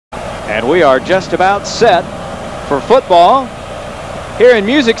And we are just about set for football here in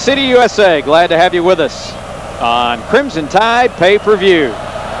Music City, USA. Glad to have you with us on Crimson Tide Pay-Per-View.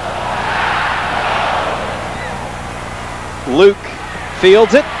 Luke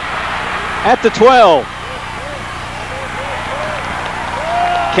fields it at the 12.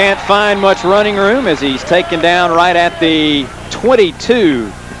 Can't find much running room as he's taken down right at the 22.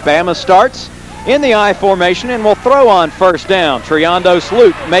 Bama starts in the I formation and will throw on first down. Triandos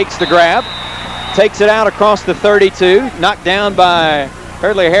Luke makes the grab, takes it out across the 32, knocked down by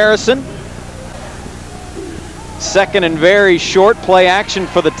Hurley Harrison. Second and very short, play action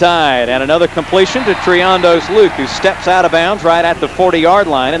for the Tide, and another completion to Triandos Luke, who steps out of bounds right at the 40-yard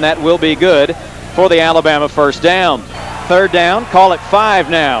line, and that will be good for the Alabama first down. Third down, call it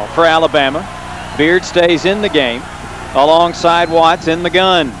 5 now for Alabama. Beard stays in the game alongside Watts in the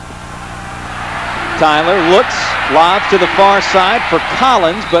gun. Tyler looks, lobs to the far side for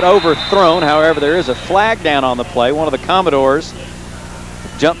Collins, but overthrown. However, there is a flag down on the play. One of the Commodores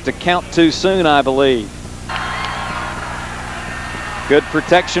jumped to count too soon, I believe. Good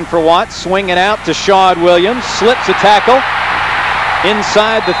protection for Watts. Swing it out to Shad Williams. Slips a tackle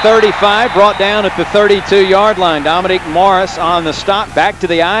inside the 35, brought down at the 32-yard line. Dominique Morris on the stop. Back to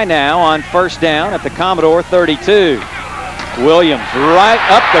the I now on first down at the Commodore 32. Williams right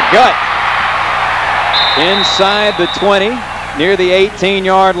up the gut. Inside the 20, near the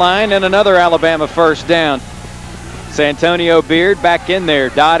 18-yard line, and another Alabama first down. Santonio Beard back in there,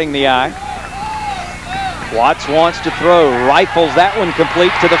 dotting the I. Watts wants to throw, rifles that one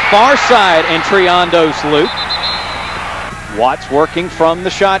complete to the far side, and Triandos Luke. Watts working from the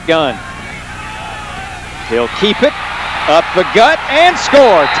shotgun. He'll keep it, up the gut, and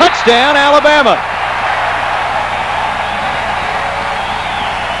score. Touchdown, Alabama.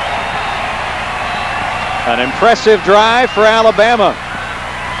 An impressive drive for Alabama.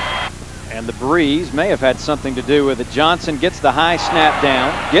 And the breeze may have had something to do with it. Johnson gets the high snap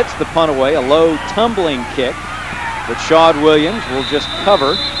down, gets the punt away, a low tumbling kick, but Shad Williams will just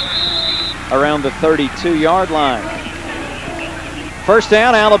cover around the 32-yard line. First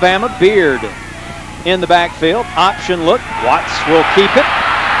down, Alabama. Beard in the backfield. Option look. Watts will keep it.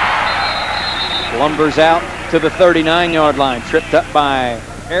 Lumbers out to the 39-yard line. Tripped up by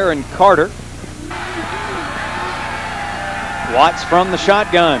Aaron Carter. Watts from the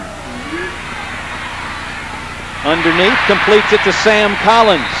shotgun. Underneath, completes it to Sam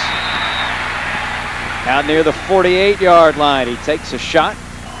Collins. Out near the 48-yard line. He takes a shot.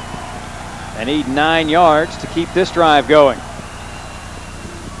 They need 9 yards to keep this drive going.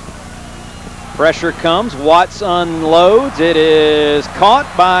 Pressure comes. Watts unloads. It is caught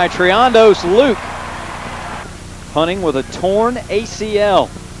by Triandos Luke. Punting with a torn ACL.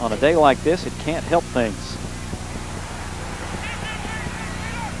 On a day like this, it can't help things.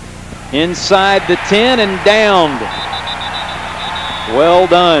 Inside the 10 and downed. Well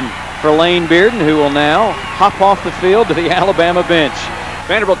done for Lane Bearden, who will now hop off the field to the Alabama bench.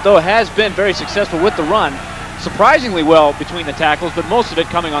 Vanderbilt, though, has been very successful with the run. Surprisingly well between the tackles, but most of it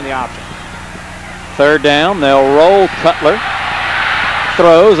coming on the option. Third down, they'll roll Cutler.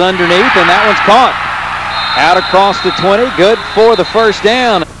 Throws underneath, and that one's caught. Out across the 20, good for the first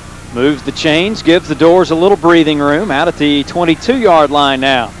down. Moves the chains, gives the Doors a little breathing room. Out at the 22-yard line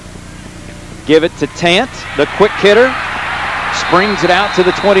now. Give it to Tant, the quick hitter. Springs it out to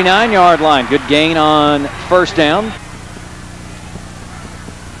the 29-yard line. Good gain on first down.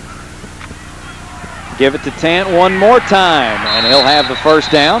 Give it to Tant one more time, and he'll have the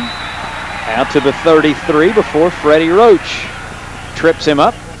first down. Out to the 33 before Freddie Roach trips him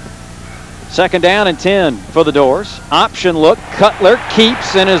up. Second down and 10 for the Doors. Option look. Cutler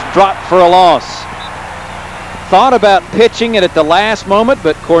keeps and is dropped for a loss. Thought about pitching it at the last moment,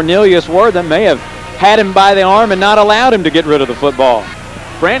 but Cornelius Wortham may have had him by the arm and not allowed him to get rid of the football.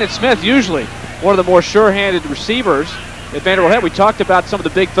 Brandon Smith, usually one of the more sure-handed receivers at Vanderbilt. We talked about some of the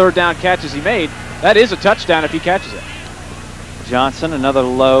big third down catches he made. That is a touchdown if he catches it. Johnson, another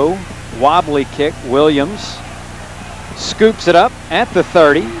low, wobbly kick. Williams scoops it up at the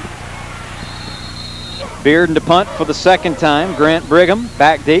 30. Bearden to punt for the second time. Grant Brigham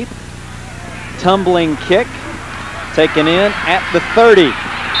back deep. Tumbling kick. Taken in at the 30.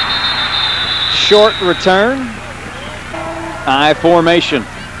 Short return. I formation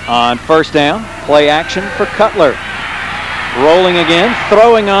on first down. Play action for Cutler. Rolling again,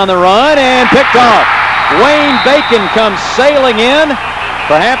 throwing on the run, and picked off. Wayne Bacon comes sailing in.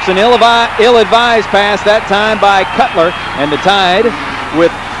 Perhaps an ill-advised pass that time by Cutler, and the Tide,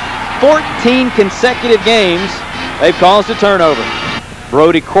 with 14 consecutive games, they've caused a turnover.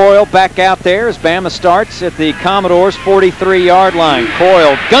 Brody Coyle back out there as Bama starts at the Commodores' 43-yard line.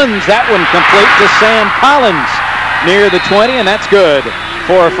 Coyle guns that one complete to Sam Collins near the 20, and that's good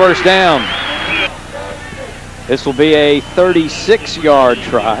for a first down. This will be a 36-yard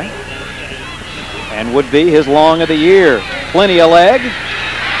try and would be his long of the year. Plenty of leg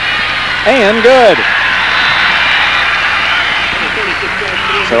and good.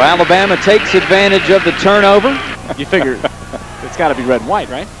 So Alabama takes advantage of the turnover. You figure it's got to be red and white,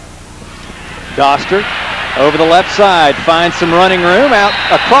 right? Doster over the left side finds some running room out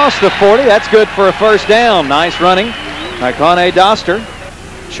across the 40. That's good for a first down. Nice running by Connie Doster.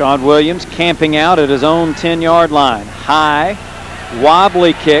 Sean Williams camping out at his own 10-yard line. High,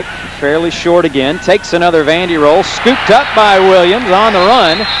 wobbly kick, fairly short again. Takes another Vandy roll, scooped up by Williams on the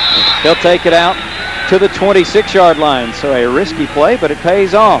run. He'll take it out to the 26-yard line. So a risky play, but it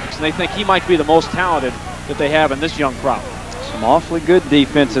pays off. And they think he might be the most talented that they have in this young crop. Some awfully good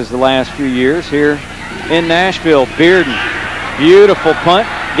defenses the last few years here in Nashville. Bearden, beautiful punt,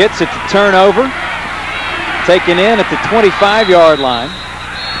 gets it to turnover. Taken in at the 25-yard line.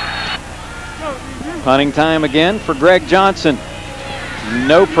 Punting time again for Greg Johnson.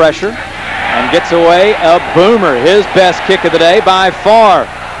 No pressure and gets away a boomer. His best kick of the day by far.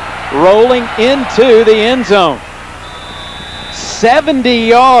 Rolling into the end zone. 70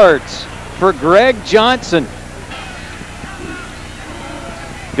 yards for Greg Johnson.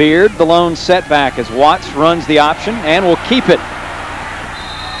 Beard, the lone setback as Watts runs the option and will keep it.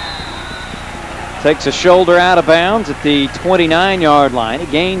 Takes a shoulder out of bounds at the 29-yard line. He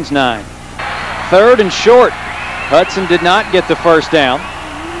gains 9. Third and short. Hudson did not get the first down.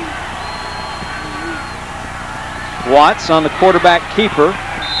 Watts on the quarterback keeper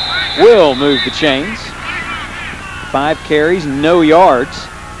will move the chains. 5 carries, no yards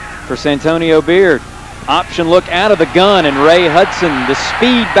for Santonio Beard. Option look out of the gun, and Ray Hudson, the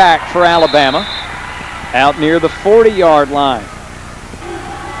speed back for Alabama, out near the 40-yard line.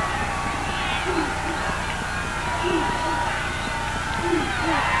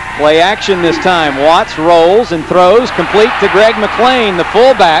 Play action this time. Watts rolls and throws, complete to Greg McLean, the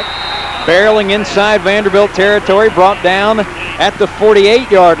fullback, barreling inside Vanderbilt territory, brought down at the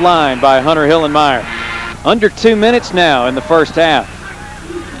 48-yard line by Hunter Hillenmeyer. Under 2 minutes now in the first half.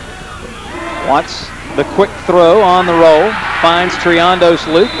 Watts, the quick throw on the roll, finds Triandos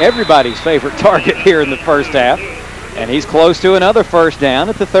Luke, everybody's favorite target here in the first half, and he's close to another first down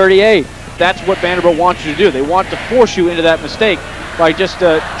at the 38. That's what Vanderbilt wants you to do. They want to force you into that mistake by just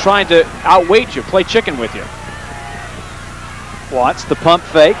trying to outweight you, play chicken with you. Watts, the pump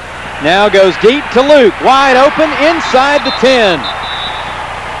fake, now goes deep to Luke, wide open inside the 10.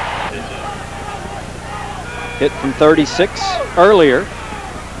 Hit from 36 earlier,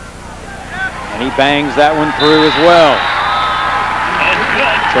 and he bangs that one through as well.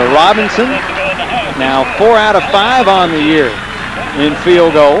 So Robinson now 4 out of 5 on the year in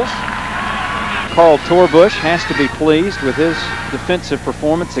field goals. Carl Torbush has to be pleased with his defensive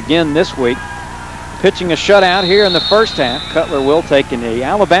performance again this week. Pitching a shutout here in the first half. Cutler will take a knee.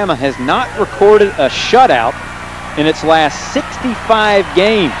 Alabama has not recorded a shutout in its last 65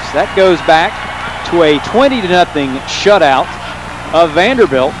 games. That goes back to a 20-0 shutout of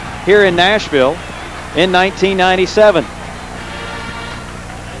Vanderbilt here in Nashville in 1997.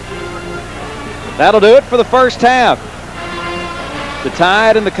 That'll do it for the first half. The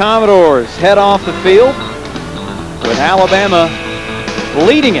Tide and the Commodores head off the field with Alabama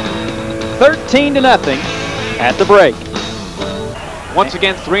leading it 13-0 at the break. Once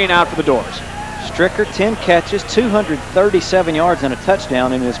again, 3 and out for the Doors. Stricker, 10 catches, 237 yards and a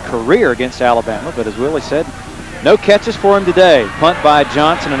touchdown in his career against Alabama, but as Willie said, no catches for him today. Punt by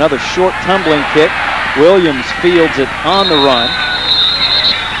Johnson, another short tumbling kick. Williams fields it on the run.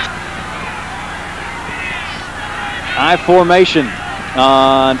 I formation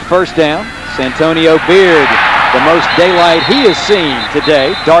on first down. Santonio Beard, the most daylight he has seen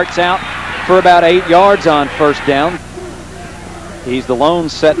today, darts out for about 8 yards on first down. He's the lone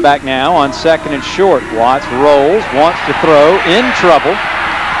setback now on second and short. Watts rolls, wants to throw, in trouble,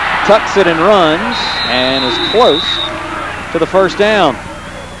 tucks it and runs, and is close to the first down.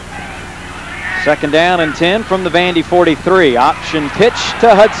 Second down and 10 from the Vandy 43. Option pitch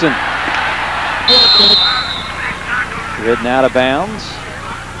to Hudson. Ridden out of bounds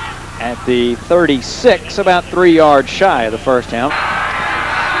at the 36, about 3 yards shy of the first down.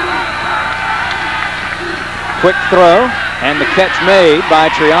 Quick throw, and the catch made by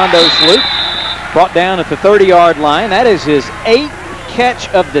Triandos Luke. Brought down at the 30-yard line. That is his 8th catch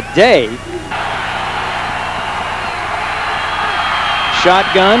of the day.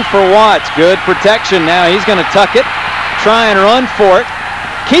 Shotgun for Watts. Good protection. Now he's going to tuck it, try and run for it.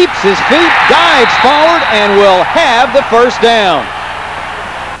 keeps his feet, dives forward, and will have the first down.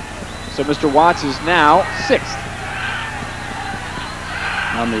 So Mr. Watts is now 6th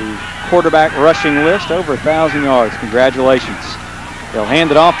on the quarterback rushing list, over 1,000 yards. Congratulations. He'll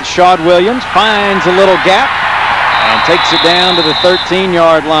hand it off to Shaud Williams, finds a little gap, and takes it down to the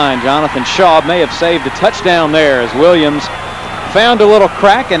 13-yard line. Jonathan Shaw may have saved a touchdown there as Williams found a little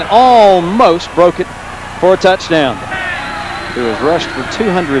crack and almost broke it for a touchdown. He was rushed for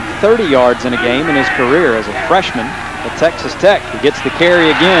 230 yards in a game in his career as a freshman at Texas Tech. He gets the carry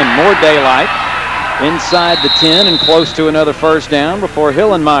again, more daylight, inside the 10 and close to another first down before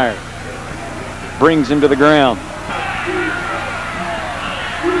Hillenmeyer brings him to the ground.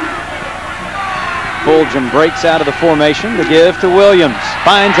 Fulgham breaks out of the formation to give to Williams.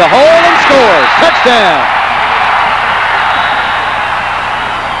 Finds a hole and scores. Touchdown.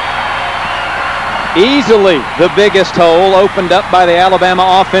 Easily the biggest hole opened up by the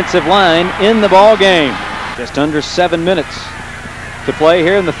Alabama offensive line in the ball game. Just under 7 minutes to play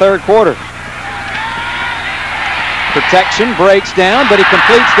here in the third quarter. Protection breaks down, but he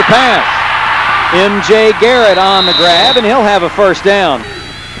completes the pass. M.J. Garrett on the grab, and he'll have a first down.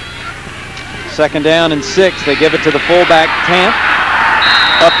 Second down and 6. They give it to the fullback, Tant.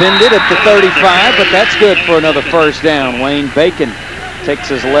 Upended at the 35, but that's good for another first down. Wayne Bacon takes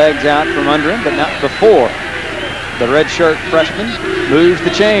his legs out from under him, but not before the redshirt freshman moves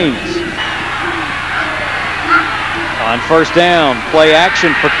the chains. On first down, play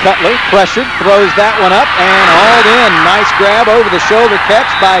action for Cutler. Pressured, throws that one up and hauled in. Nice grab over the shoulder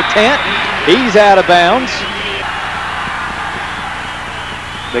catch by Tant. He's out of bounds.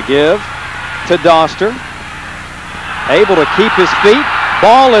 The give to Doster. Able to keep his feet.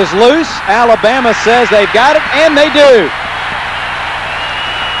 Ball is loose. Alabama says they've got it, and they do.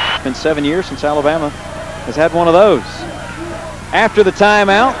 It's been 7 years since Alabama has had one of those. After the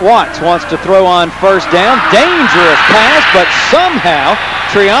timeout, Watts wants to throw on first down. Dangerous pass, but somehow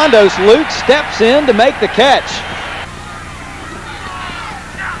Triandos Luke steps in to make the catch.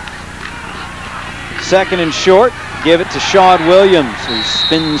 Second and short. Give it to Shaud Williams, who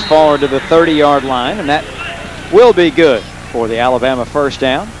spins forward to the 30-yard line, and that will be good for the Alabama first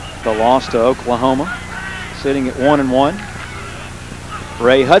down. The loss to Oklahoma, sitting at 1-1.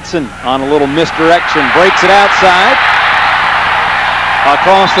 Ray Hudson on a little misdirection, breaks it outside.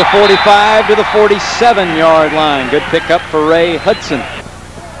 Across the 45 to the 47-yard line. Good pickup for Ray Hudson.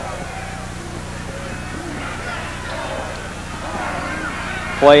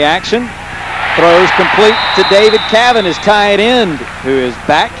 Play action. Throws complete to David Cavan, his tight end, who is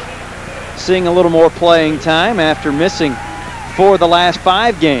back, seeing a little more playing time after missing for the last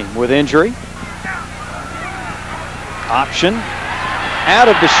 5 games with injury. Option out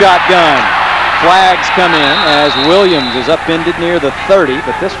of the shotgun. Flags come in as Williams is upended near the 30,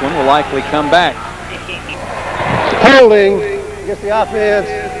 but this one will likely come back. Holding gets the offense,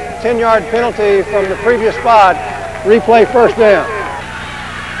 10-yard penalty from the previous spot. Replay first down.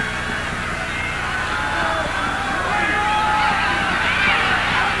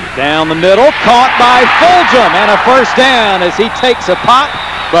 Down the middle, caught by Fulgham, and a first down as he takes a pop,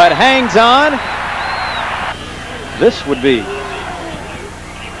 but hangs on. This would be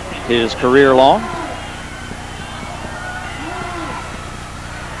his career long.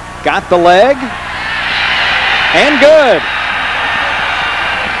 Got the leg, and good.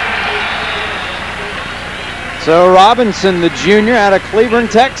 So Robinson, the junior out of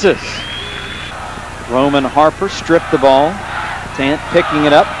Cleveland, Texas. Roman Harper stripped the ball. Tant picking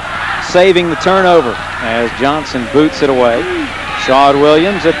it up, saving the turnover as Johnson boots it away. Shaud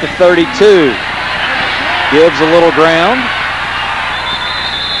Williams at the 32. Gives a little ground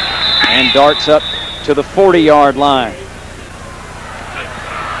and darts up to the 40-yard line.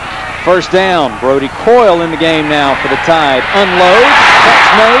 First down. Brody Coyle in the game now for the Tide. Unloads.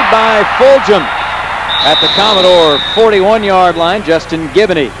 Catch made by Fulgham at the Commodore 41-yard line. Justin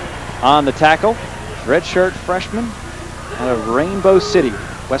Gibney on the tackle. Redshirt freshman out of Rainbow City,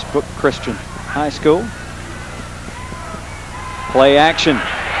 Westbrook Christian High School. Play action.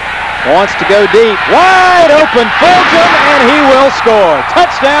 Wants to go deep. Wide open Fulgham, and he will score.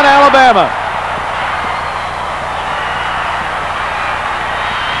 Touchdown, Alabama.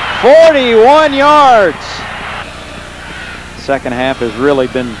 41 yards. Second half has really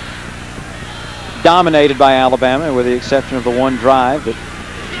been dominated by Alabama, with the exception of the one drive that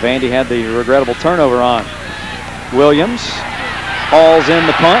Vandy had the regrettable turnover on. Williams hauls in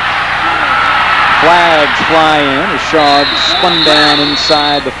the punt. Flags fly in as Shaud spun down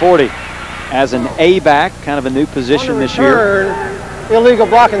inside the 40 as an A-back, kind of a new position this year. Illegal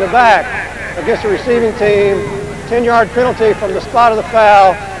block in the back against the receiving team. 10-yard penalty from the spot of the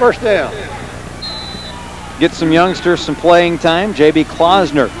foul, first down. Get some youngsters some playing time. J.B.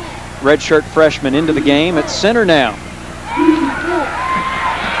 Klausner, redshirt freshman, into the game at center now.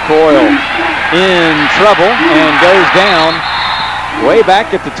 Coyle in trouble and goes down way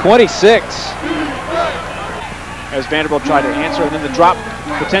back at the 26. As Vanderbilt tried to answer, and then the drop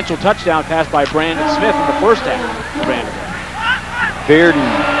potential touchdown pass by Brandon Smith in the first half for Vanderbilt. Bearden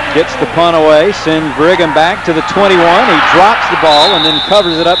gets the punt away, sends Brigham back to the 21. He drops the ball and then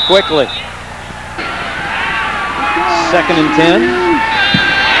covers it up quickly. 2nd and 10.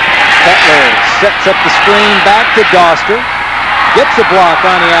 Cutler sets up the screen back to Doster. Gets a block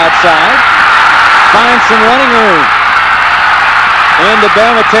on the outside. Finds some running room. Into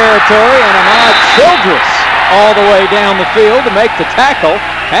Bama territory, and Ahmad Childress all the way down the field to make the tackle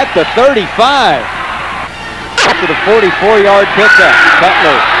at the 35. To the 44-yard pickup.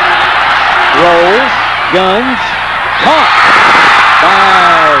 Cutler rolls, guns, caught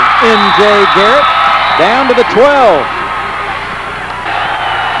by M.J. Garrett down to the 12.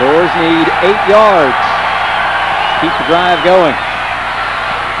 Doors need 8 yards. Keep the drive going.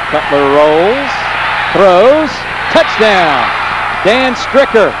 Cutler rolls, throws, touchdown. Dan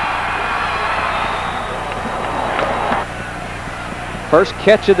Stricker. First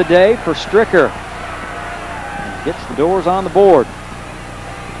catch of the day for Stricker. Gets the Doors on the board.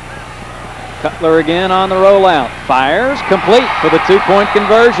 Cutler again on the rollout. Fires, complete for the 2-point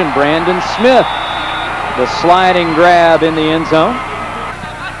conversion. Brandon Smith, the sliding grab in the end zone.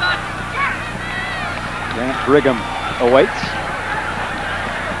 Grant Brigham awaits.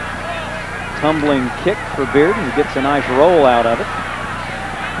 Tumbling kick for Bearden. He gets a nice roll out of it.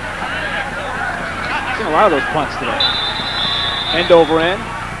 Seen a lot of those punts today. End over end.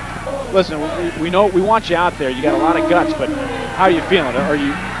 Listen, we know we want you out there. You got a lot of guts, but how are you feeling? Are you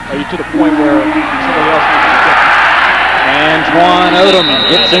to the point where somebody else needs to get you? Antoine Odom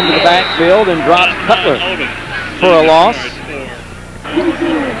gets into the backfield and drops Cutler for a loss.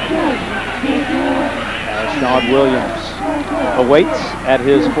 Sean Williams awaits at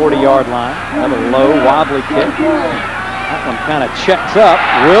his 40-yard line. Another low, wobbly kick. That one kind of checks up.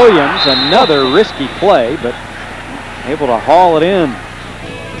 Williams, another risky play, but able to haul it in.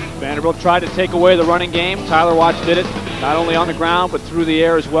 Vanderbilt tried to take away the running game. Tyler Watts did it, not only on the ground, but through the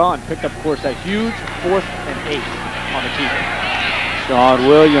air as well, and picked up, of course, that huge 4th and 8 on the keeper. Sean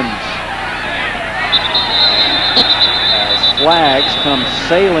Williams, as flags come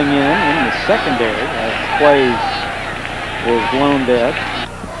sailing in the secondary, as plays is blown dead.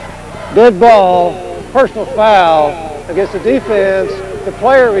 Dead ball, personal foul against the defense. The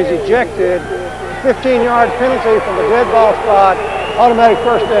player is ejected. 15-yard penalty from the dead ball spot. Automatic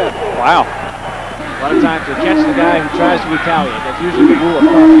first down. Wow. A lot of times they catch the guy who tries to retaliate. That's usually the rule of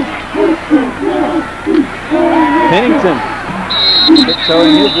thumb. Pennington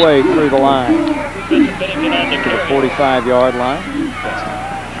tiptoeing his way through the line to the 45-yard line.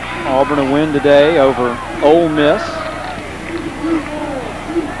 Auburn a win today over Ole Miss.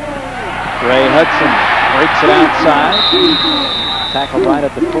 Ray Hudson breaks it outside. Tackled right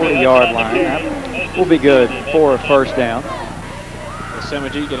at the 40-yard line. That will be good for a first down.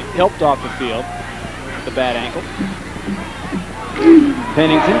 Semeji getting helped off the field with the bad ankle.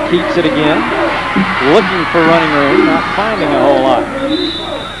 Pennington keeps it again. Looking for running room, not finding a whole lot.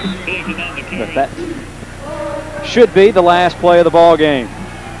 But that should be the last play of the ball game,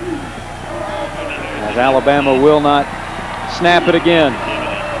 as Alabama will not snap it again.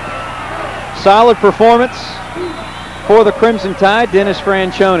 Solid performance for the Crimson Tide. Dennis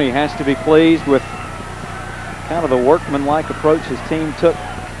Franchione has to be pleased with kind of the workmanlike approach his team took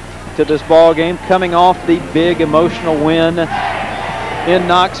to this ball game, coming off the big emotional win in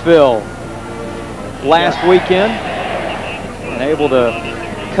Knoxville last weekend, and able to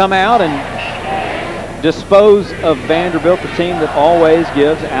come out and dispose of Vanderbilt, the team that always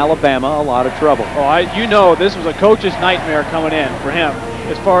gives Alabama a lot of trouble. Oh, you know, this was a coach's nightmare coming in for him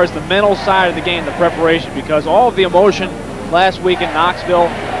as far as the mental side of the game, the preparation, because all of the emotion last week in Knoxville,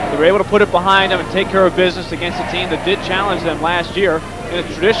 they were able to put it behind them and take care of business against a team that did challenge them last year. And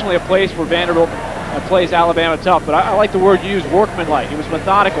it's traditionally a place where Vanderbilt plays Alabama tough. But I like the word you used, workmanlike. It was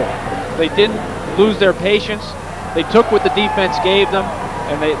methodical. They didn't lose their patience. They took what the defense gave them,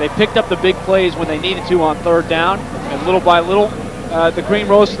 and they picked up the big plays when they needed to on 3rd down. And little by little, the cream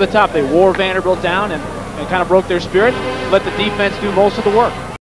rose to the top. They wore Vanderbilt down and kind of broke their spirit, let the defense do most of the work.